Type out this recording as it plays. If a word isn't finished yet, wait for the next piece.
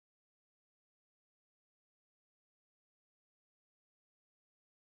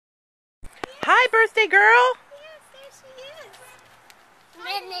Hi, birthday girl. Yes, there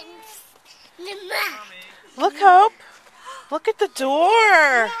she is. Look, Hope. Look at the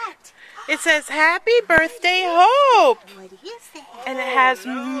door. It says, Happy Birthday, Hope. What is that? And it has,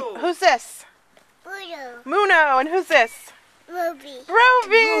 who's this? Budo. Muno. And who's this? Ruby.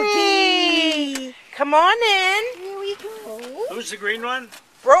 Roby. Come on in. Here we go. Who's the green one?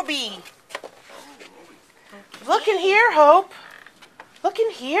 Roby. Look in here, Hope. Look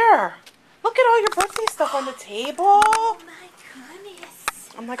in here. Look at all your birthday stuff on the table. Oh my goodness.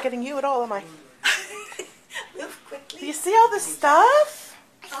 I'm not getting you at all, am I? Move quickly. Do you see all this stuff?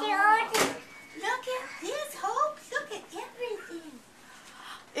 Look at this, Hope. Look at everything.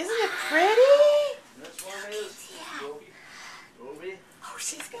 Isn't it pretty? This one is Ruby. Oh,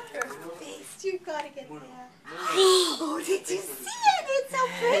 she's got her face. You gotta get that. Oh, did you see it? It's so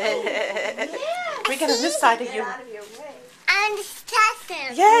pretty. Yeah. We get on this side of you. Get out of your way. And touch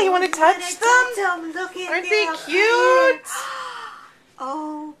them. Yeah, you want to touch them? Look at Aren't they them. cute?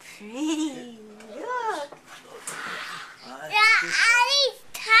 Oh, pretty. Look.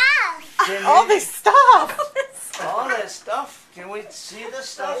 All this stuff. All that stuff. Can we see this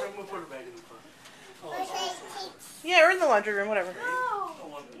stuff? I'm gonna put it back in the front. Yeah, we're in the laundry room, whatever. Oh.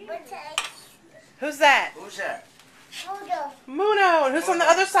 Who's that? Who's that? Muno. And who's on the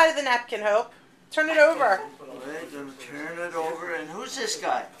other side of the napkin, Hope? Turn it over. We're gonna turn it over. And who's this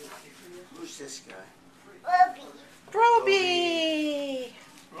guy? Who's this guy? Roby.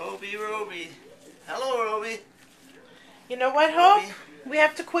 Roby. Hello, Roby. You know what, Hope? We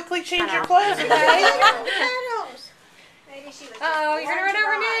have to quickly change your clothes, okay? Uh-oh, you're gonna run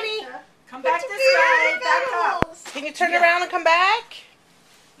over Nanny. Come back this way. Back up. Can you turn around and come back?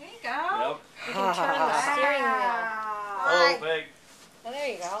 There you go. You can turn the steering wheel. Oh, big. Oh, there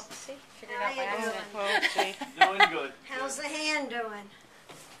you go. See? Figured it out by How you accident. Oh, gee. Doing good. How's the hand doing?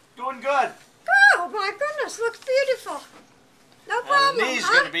 Doing good. Oh my goodness, looks beautiful. No And the problem, knee's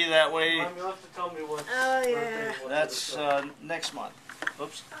huh? gonna be that way. You'll have to tell me what. Oh yeah. That's next month.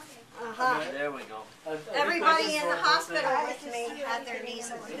 Oops. Uh-huh. There we go. Everybody in the hospital with me had their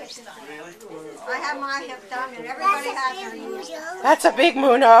knees and hips done. Really? I had my hip done and everybody had their knees done. That's a big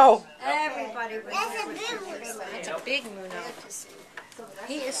Muno. Everybody was there with their It's a big Muno.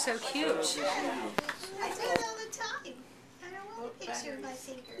 He is so cute. I do it all the time. I don't want a picture of my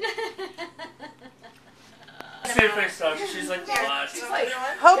finger. See her face up. She's like, what?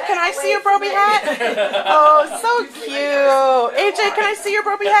 Hope, can I see your Broby hat? Oh, so cute. AJ, can I see your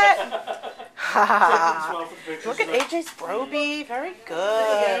Broby hat? Look at AJ's Broby. Very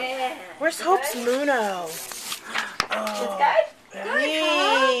good. Where's Hope's Muno? Oh,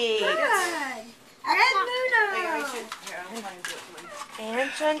 neat. Red Muno.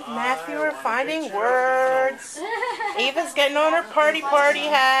 Angela and Matthew are finding words. Ava's getting on her party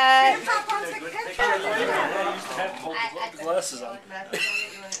hat. Glasses on.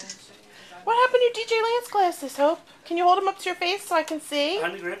 What happened to DJ Lance glasses, Hope? Can you hold them up to your face so I can see?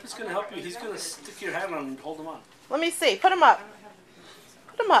 Honey, Grandpa's gonna help you. He's gonna stick your hat on and hold them on. Let me see. Put them up.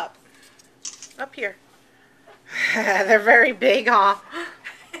 Put them up. Up here. They're very big, huh?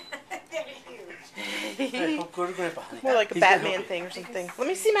 Hey, Hope, go to Grandpa, honey. More like a He's gonna Batman help thing or something. Let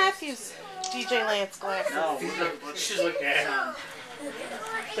me see Matthew's DJ Lance glasses. No. you. She's like, yeah.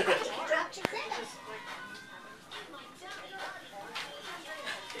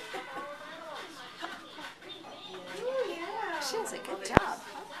 She does a good job.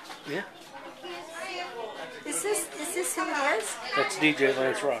 Yeah. Is this who it is? That's DJ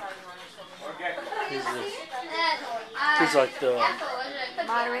Lance Rock. He's like the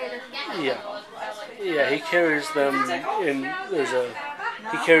Moderator. yeah. He carries them in.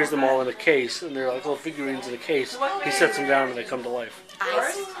 He carries them all in a case, and they're like little figurines in a case. He sets them down, and they come to life.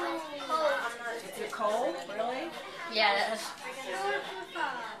 Is it cold? Really? Yeah.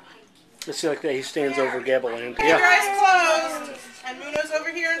 You see like that. He stands over Gabba Land. Keep your Yeah. eyes closed. And Muno's over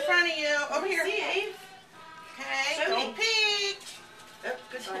here in front of you. Over here. Okay, don't peek.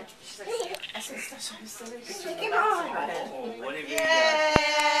 Come on. Oh, what have you got?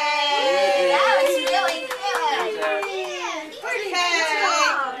 Yay! That was really good. Okay. There you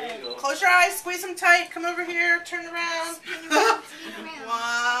go. Close your eyes, squeeze them tight. Come over here, turn around.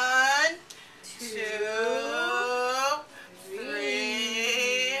 1, 2,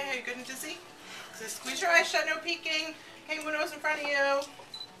 3. Are you good and dizzy? So squeeze your eyes shut, no peeking. Okay, Muno's in front of you.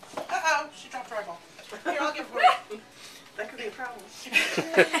 Uh-oh, she dropped her eyeball. Here, I'll give her. That could be a problem. She's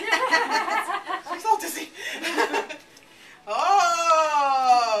all dizzy.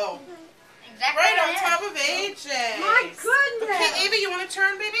 Oh! Right on top of AJ. My goodness. Okay, Ava, you want to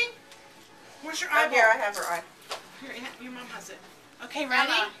turn, baby? Where's your eyeball? Here, I have her eye. Here, your mom has it. Okay,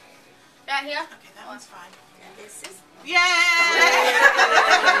 ready? Right here? Okay, that one's fine. This is. Yay!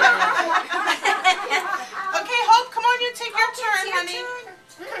 Okay, Hope, come on, you take your turn, honey.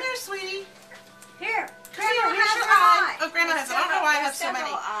 Come here, sweetie. Here. Come here, here's has your an eye. eye. Oh, Grandma has it. I don't know why I have so many.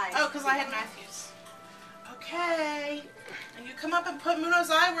 Several eyes. Oh, because I had Matthew's. Okay. And you come up and put Muno's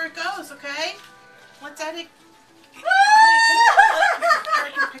eye where it goes, okay? Let Daddy...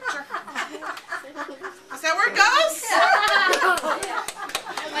 Picture. Is that where it goes?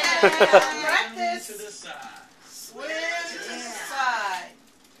 Yeah. Practice. To the side. Swim to the side.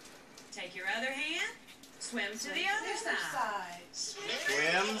 Take your other hand. Swim to the other side.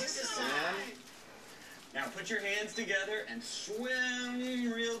 Swim. Swim. Now put your hands together and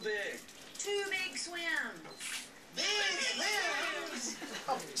swim real big. 2 big swims. Big swims.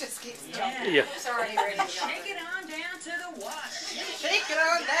 Oh, just keeps Yeah. Yeah. Sorry, ready. Shake it on down to the water. Shake it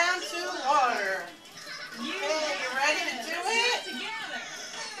on down to the water. You Okay, you ready to do it? together.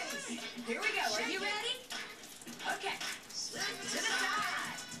 Here we go. Are you ready? Okay. Swim to the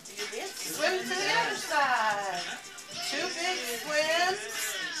side. Swim to the other side. 2 big swims.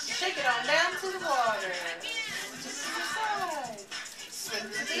 Shake it on down to the water. To the side. Swim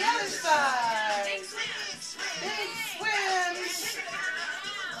to the other side. Big swims. Big swims.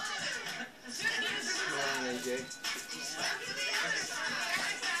 Come on, AJ.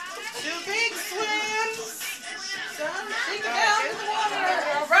 2 big swims. Son, shake it down to the water.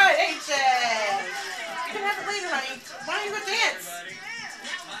 All right, AJ. You can have it later, honey. Why don't you go dance?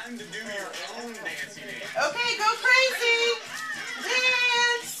 Time to do your own dancing dance. Okay, go crazy.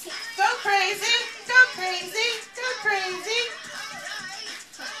 Dance. Go crazy. Go crazy. Go crazy.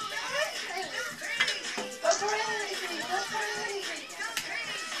 Go crazy. Go crazy.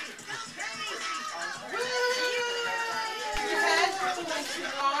 Woo. Your head. Point to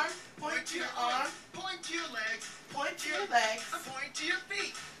your arm. Point to your arm. Point to your legs. Point to your legs. Point to your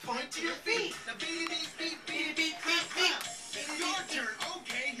feet. Point to your feet. The beat, beat, beat, Beat, beat. beat, beat, beat. Your turn.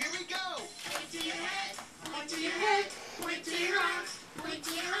 Okay, here we go. Point to your head. Point to your head. Point to your arms, point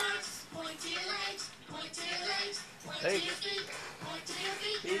to your arms, point to your legs, point to your legs, point to your feet, point to your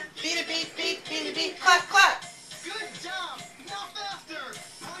feet. Beat a beat, beat, beat a beat. Clap, clap. Good job. Now faster.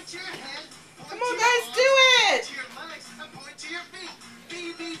 Point to your head. Come on, guys, do it. To your legs and point to your feet.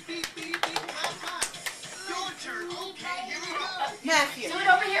 Beat, beat, beat, beat, beat. Clap, clap. Your turn. Okay, here we go. Matthew, Do it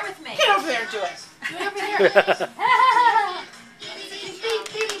over here with me. get over there and do it. Do it over here. Beep, beep,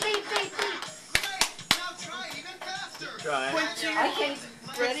 beep, beep, beep. Great. Now try even faster. Try. Point to I your can.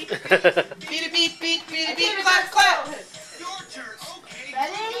 ready. Beat a beat, beat, beat a beat. Clap, clap. Your turn. Okay,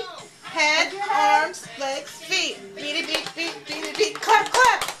 Ready? here we go. Head, arms, legs, feet. Beat a beat, beat, beat a beat. Clap,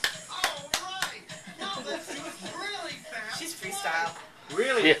 clap. All right. Now let's do it really fast. She's freestyle,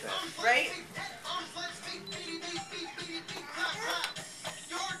 Really? Yeah. right? Arms, legs, feet, beat, beat, beat, beat, beat, clap, clap.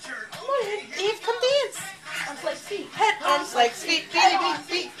 Your turn. Come on, Eve, come dance. Arms, legs, feet. Head, arms, legs, feet. Beat a beat,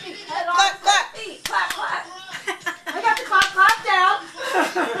 beat. Head, Clap, arms, clap. legs, feet. Clap, clap. I got the clap, clap down.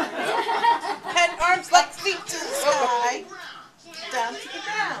 Head, arms, legs, feet to the sky. Down to the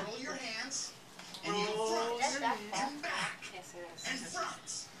ground. Roll your hands. And you front and back. And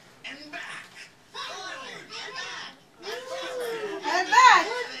front and back. And back.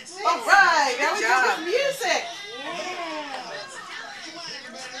 All right, now we go with music.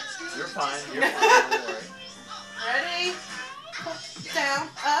 You're fine. You're fine. Don't worry. Ready? Down,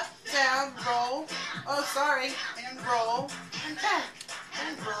 up, down, roll. Oh, sorry. And roll. And back.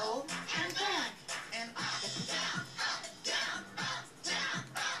 And roll. And back. And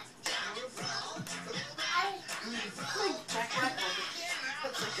Jack Black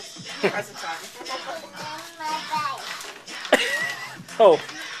looks like a present time. Oh,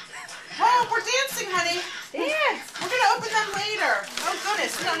 Oh, we're dancing, honey. Dance. We're going to open them later. Oh,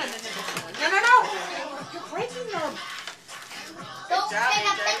 goodness. No. You're breaking them. Don't job, pick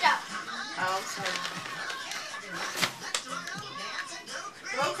up, AJ. pick up. Oh, sorry.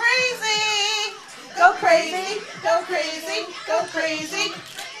 Go crazy. Go crazy. Go crazy. Go crazy.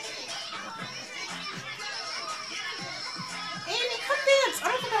 Amy, come dance. I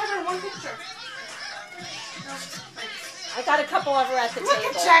don't think I have her in one picture. I got a couple of her at the Look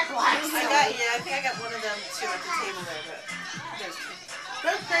table. at Jack Black. I think I got one of them too at the table there, but there's two.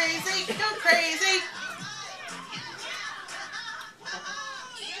 Go crazy. Go crazy.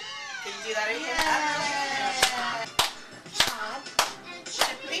 Can you do that again? Yeah. Chomp.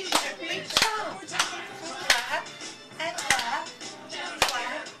 Chippy, chippy, chomp. Clap and clap.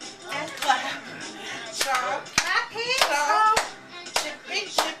 Clap and clap. Chomp. Chomp. Chippy,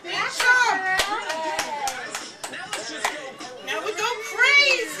 chippy, chomp. Now we go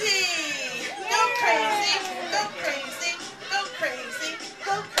crazy. Go crazy. Go crazy. Go crazy.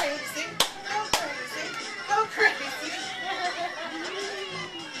 Go crazy.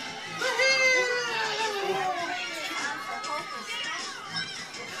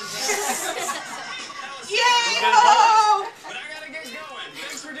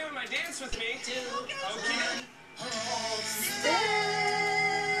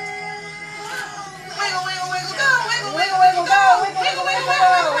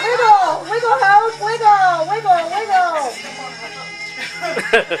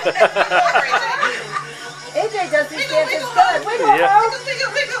 AJ does these dances good. Wiggle, Yeah. bro.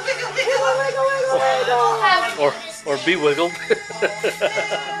 Wiggle, wiggle, wiggle, Wiggle, wiggle, wiggle, wiggle. Or be wiggled.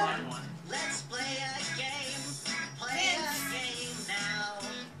 Let's play a game. Play a game now.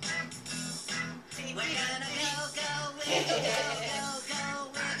 We're gonna go, wiggle,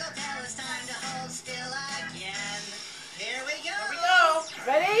 go, wiggle till it's time to hold still again. Here we go.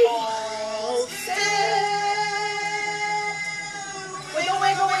 Ready? Hold still. Wiggle,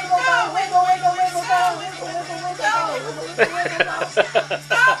 wiggle, wiggle, go. Wiggle, wiggle, wiggle, go. Wiggle, wiggle, wiggle, go. Wiggle, wiggle, wiggle, go.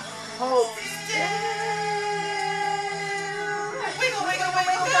 Stop. Hold still. Wiggle, wiggle,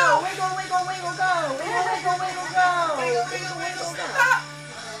 wiggle, go. Wiggle, wiggle, wiggle, go. Wiggle, wiggle, wiggle, go. Wiggle, wiggle, wiggle, go. Stop.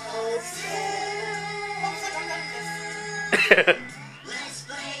 Hold still. Let's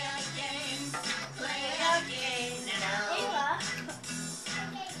play a game. Play a game now.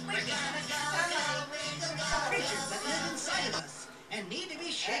 We're gonna go, wiggle, go. Creatures that live inside of us and need to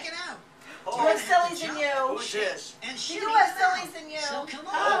be shaken out. You have sillies in you. Who's this? And You shimmy have around. sillies in you. So come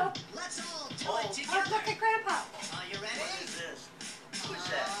on, let's all do it Oh, together. look at Grandpa. Are you ready? Who's this? Who's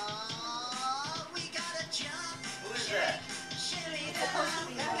that? Oh, we gotta jump. Who's that? Shimmy them out.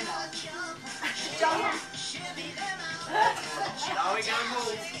 We gotta jump. Jump. Shimmy them out. Now we gotta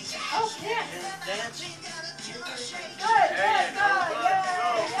move. Oh, yeah. Dance. We gotta jump, shake. Good, There good, you good. go. Yay,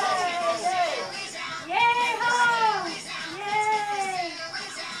 Go, yay, yay. Yay, ho. Yay.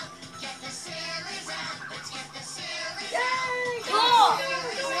 Get the sailors out. Let's get the sailors Yay. out. Cool.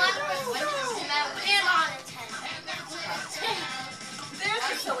 There's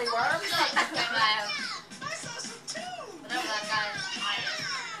your silly worm. I saw some too.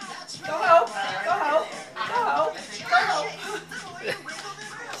 Go ho. Go ho. Go ho. Go ho.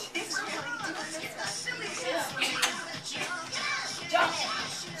 Jump.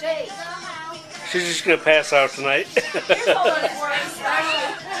 Jay. She's just gonna pass out tonight. Here's all those worms.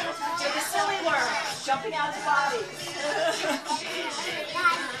 They're the silly worms jumping out of the bodies.